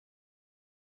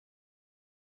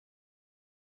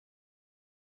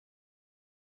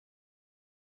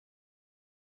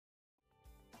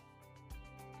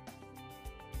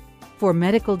For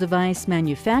medical device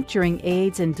manufacturing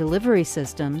aids and delivery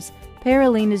systems,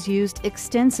 Parylene is used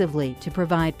extensively to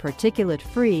provide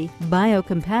particulate-free,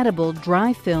 biocompatible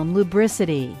dry film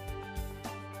lubricity.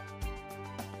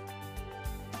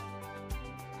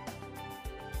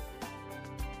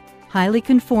 Highly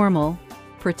conformal,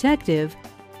 protective,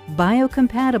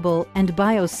 biocompatible, and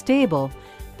biostable,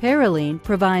 Parylene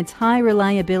provides high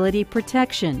reliability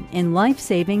protection in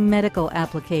life-saving medical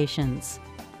applications.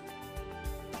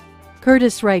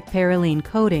 Curtiss-Wright Parylene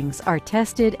coatings are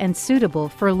tested and suitable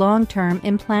for long-term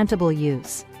implantable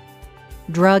use.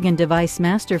 Drug and device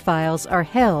master files are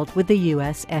held with the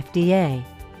U.S. FDA.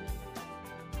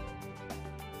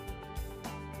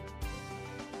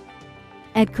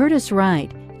 At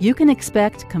Curtiss-Wright, you can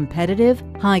expect competitive,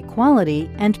 high quality,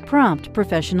 and prompt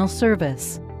professional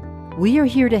service. We are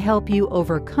here to help you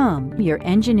overcome your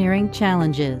engineering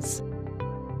challenges.